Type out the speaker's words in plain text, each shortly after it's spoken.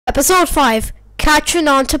Episode 5, Catching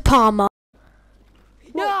on to PAMA.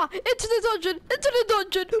 Yeah, into the dungeon, into the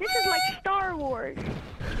dungeon. This is like Star Wars.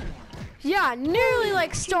 Yeah, nearly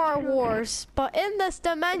like Star Wars, but in this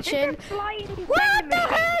dimension. It's a flying What the machine.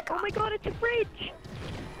 heck? Oh my god, it's a fridge.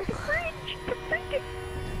 It's a fridge. It's a thinking.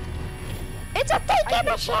 It's a thinking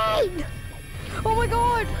machine! Oh my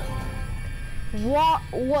god! What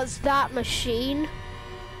was that machine?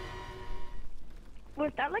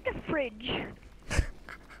 Was that like a fridge?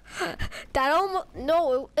 That almost,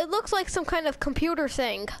 no, it looks like some kind of computer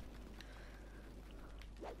thing.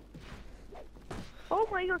 Oh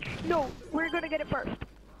my god, no, we're gonna get it first.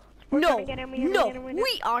 No,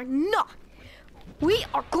 we are not. We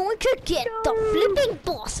are going to get the flipping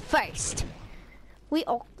boss first. We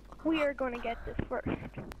are gonna get this first.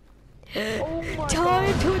 Oh my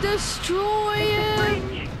time god. to destroy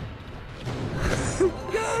it.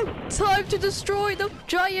 Time to destroy the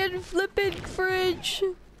giant flipping fridge.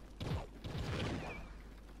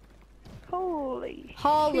 Holy.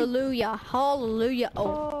 Hallelujah, hallelujah.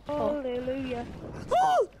 Oh, Hallelujah.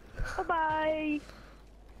 oh. Bye-bye.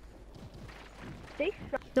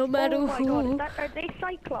 No matter oh my who. God, are they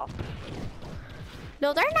Cyclops?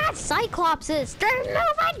 No, they're not Cyclopses. They're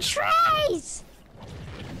moving trees.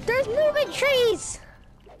 There's moving trees.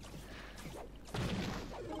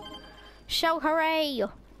 Shout hooray.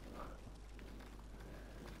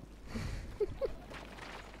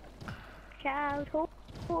 Shout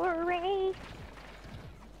hooray.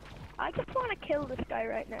 I just want to kill this guy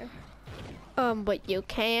right now. But you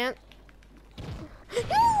can't.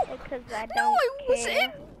 Because I don't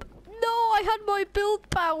care. No, I had my build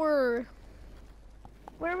power.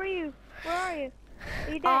 Where were you? Where are you?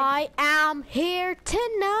 Are you dead? I am here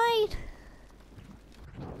tonight.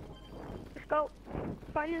 Let's go.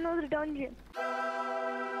 Find another dungeon.